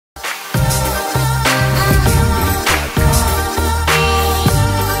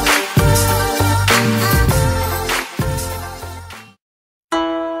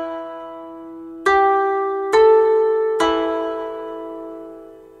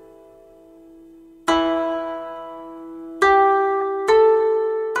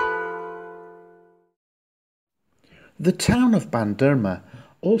The town of Bandırma,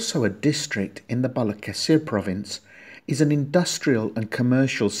 also a district in the Balıkesir Province, is an industrial and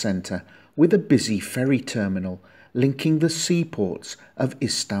commercial centre with a busy ferry terminal linking the seaports of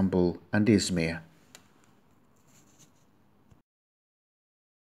Istanbul and İzmir.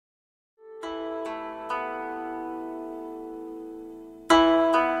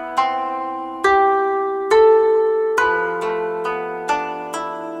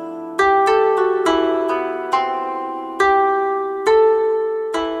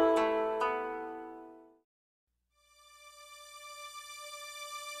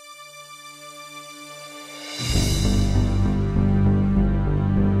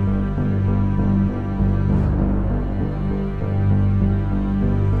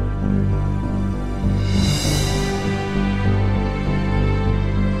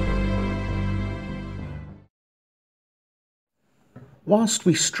 Whilst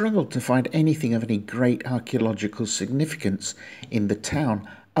we struggled to find anything of any great archaeological significance in the town,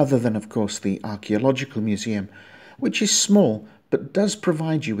 other than of course the Archaeological Museum, which is small but does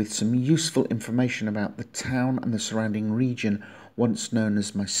provide you with some useful information about the town and the surrounding region once known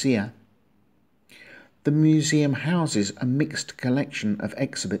as Mysia, the museum houses a mixed collection of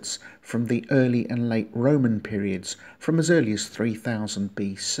exhibits from the early and late Roman periods from as early as 3000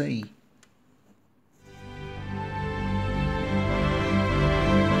 BC.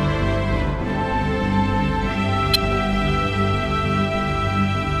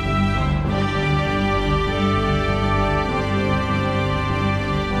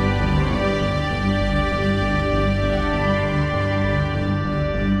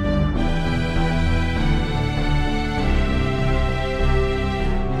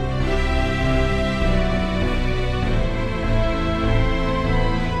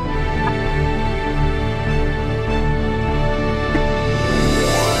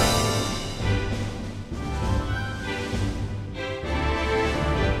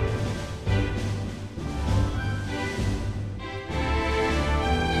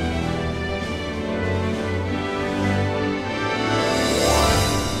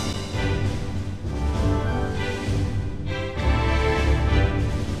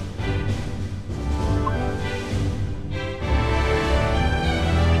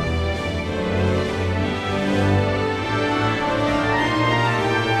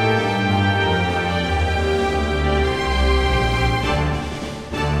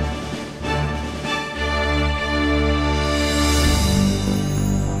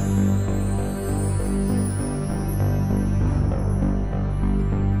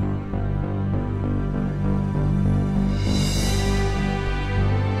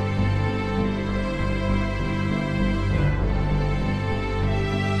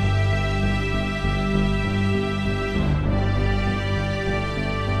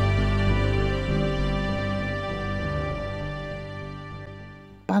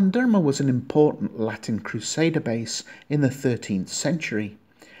 Bandırma was an important Latin Crusader base in the 13th century,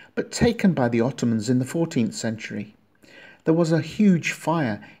 but taken by the Ottomans in the 14th century. There was a huge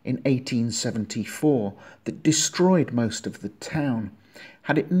fire in 1874 that destroyed most of the town.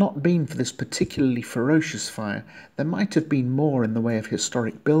 Had it not been for this particularly ferocious fire, there might have been more in the way of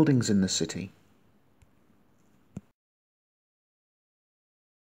historic buildings in the city.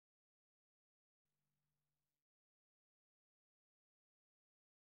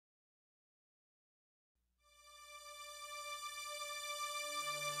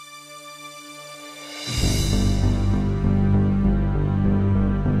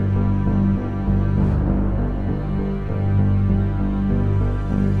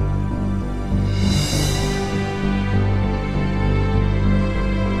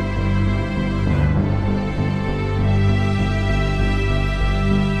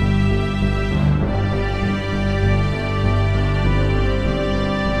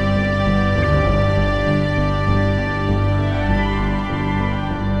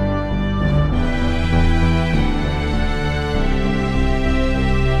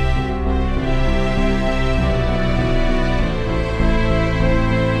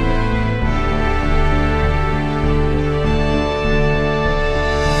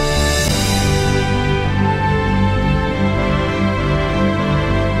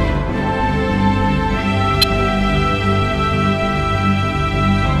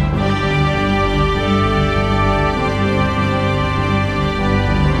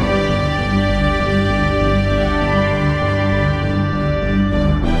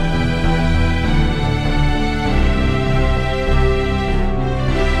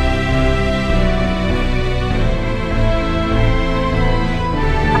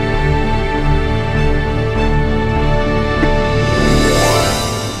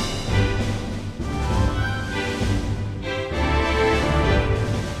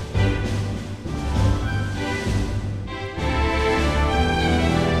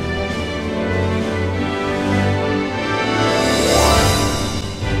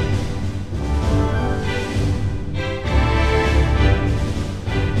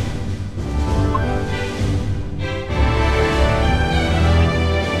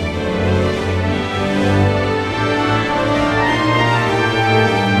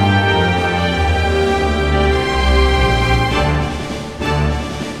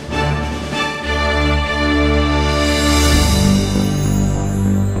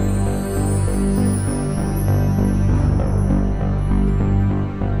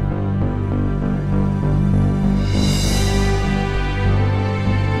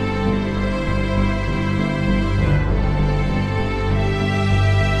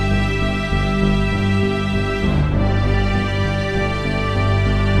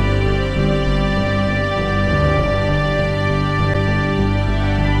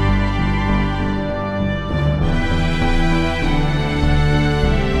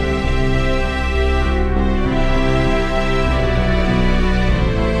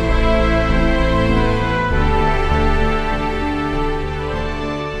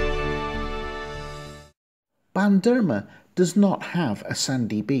 Bandırma does not have a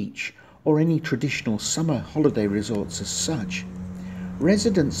sandy beach or any traditional summer holiday resorts as such.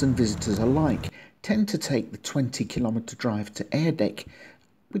 Residents and visitors alike tend to take the 20-kilometre drive to Erdek,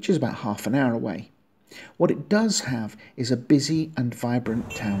 which is about half an hour away. What it does have is a busy and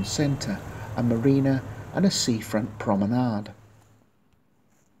vibrant town centre, a marina and a seafront promenade.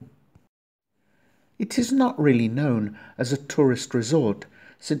 It is not really known as a tourist resort,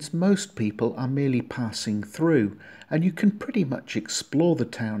 since most people are merely passing through and you can pretty much explore the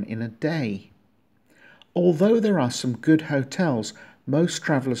town in a day. Although there are some good hotels, most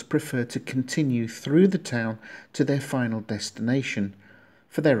travellers prefer to continue through the town to their final destination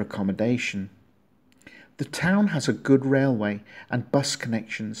for their accommodation. The town has a good railway and bus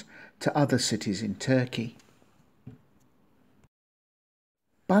connections to other cities in Turkey.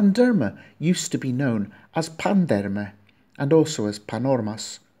 Bandırma used to be known as Panderme and also as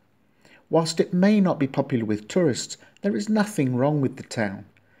Panormas. Whilst it may not be popular with tourists, there is nothing wrong with the town.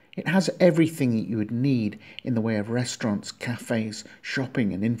 It has everything that you would need in the way of restaurants, cafes,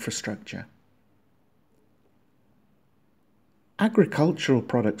 shopping and infrastructure. Agricultural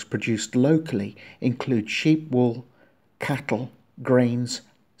products produced locally include sheep wool, cattle, grains,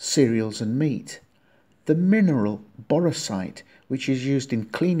 cereals and meat. The mineral borosite, which is used in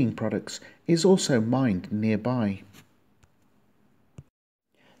cleaning products, is also mined nearby.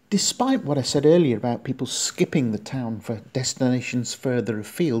 Despite what I said earlier about people skipping the town for destinations further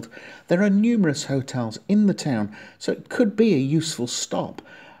afield, there are numerous hotels in the town, so it could be a useful stop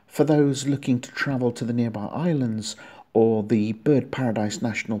for those looking to travel to the nearby islands or the Bird Paradise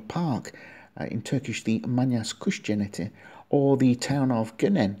National Park, in Turkish the Manyas Kuş Cenneti, or the town of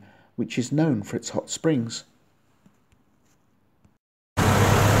Gönen, which is known for its hot springs.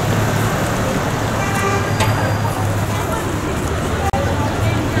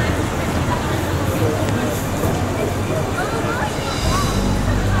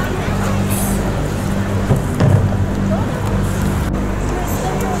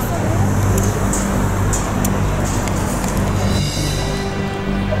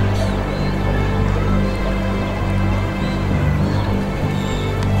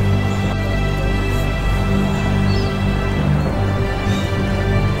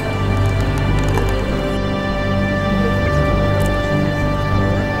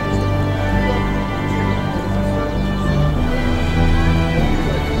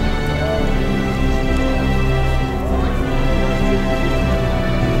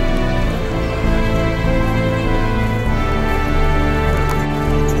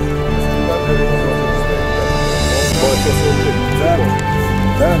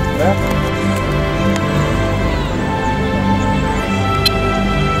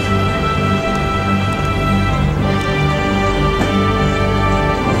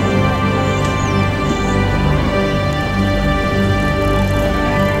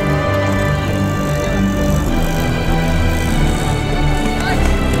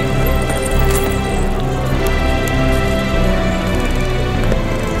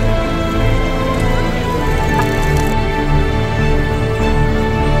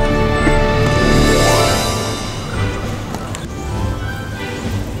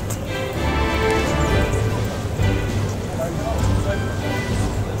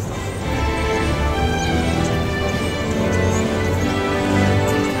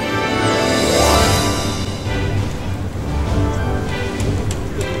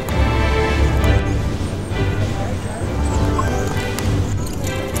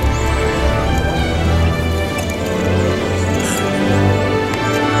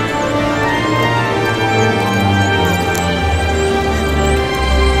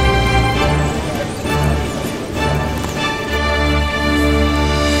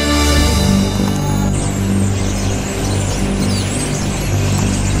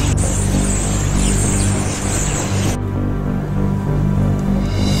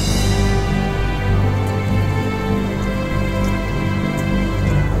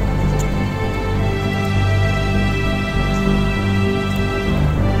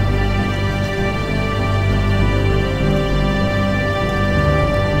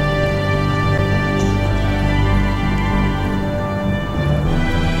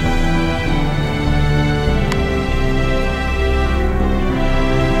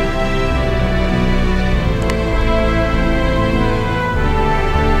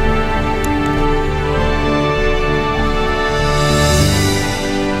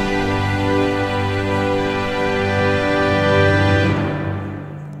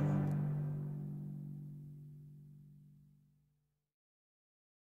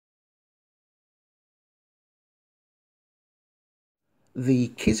 The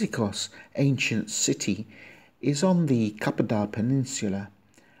Kyzikos ancient city is on the Kapıdağ Peninsula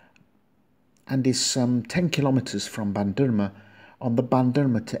and is some 10 kilometres from Bandırma on the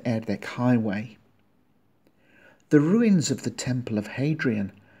Bandırma to Erdek highway. The ruins of the Temple of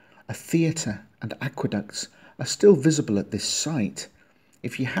Hadrian, a theatre and aqueducts are still visible at this site.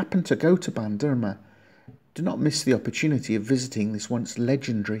 If you happen to go to Bandırma, do not miss the opportunity of visiting this once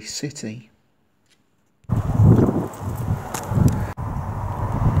legendary city.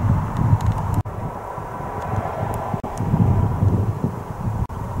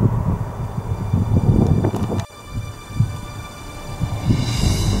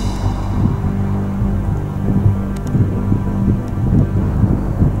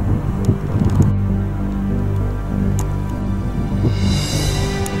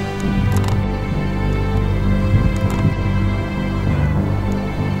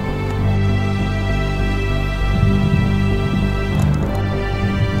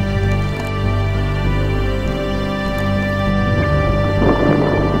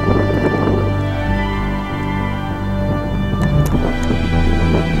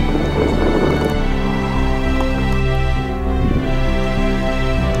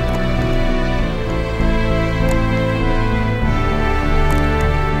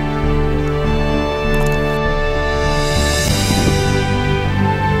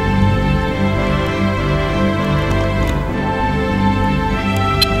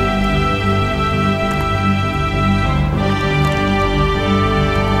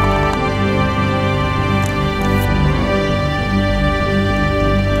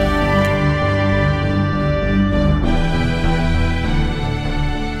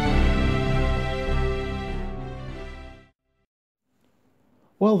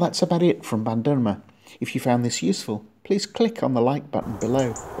 Well, that's about it from Bandırma. If you found this useful, please click on the like button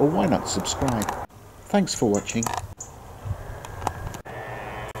below, or why not subscribe. Thanks for watching.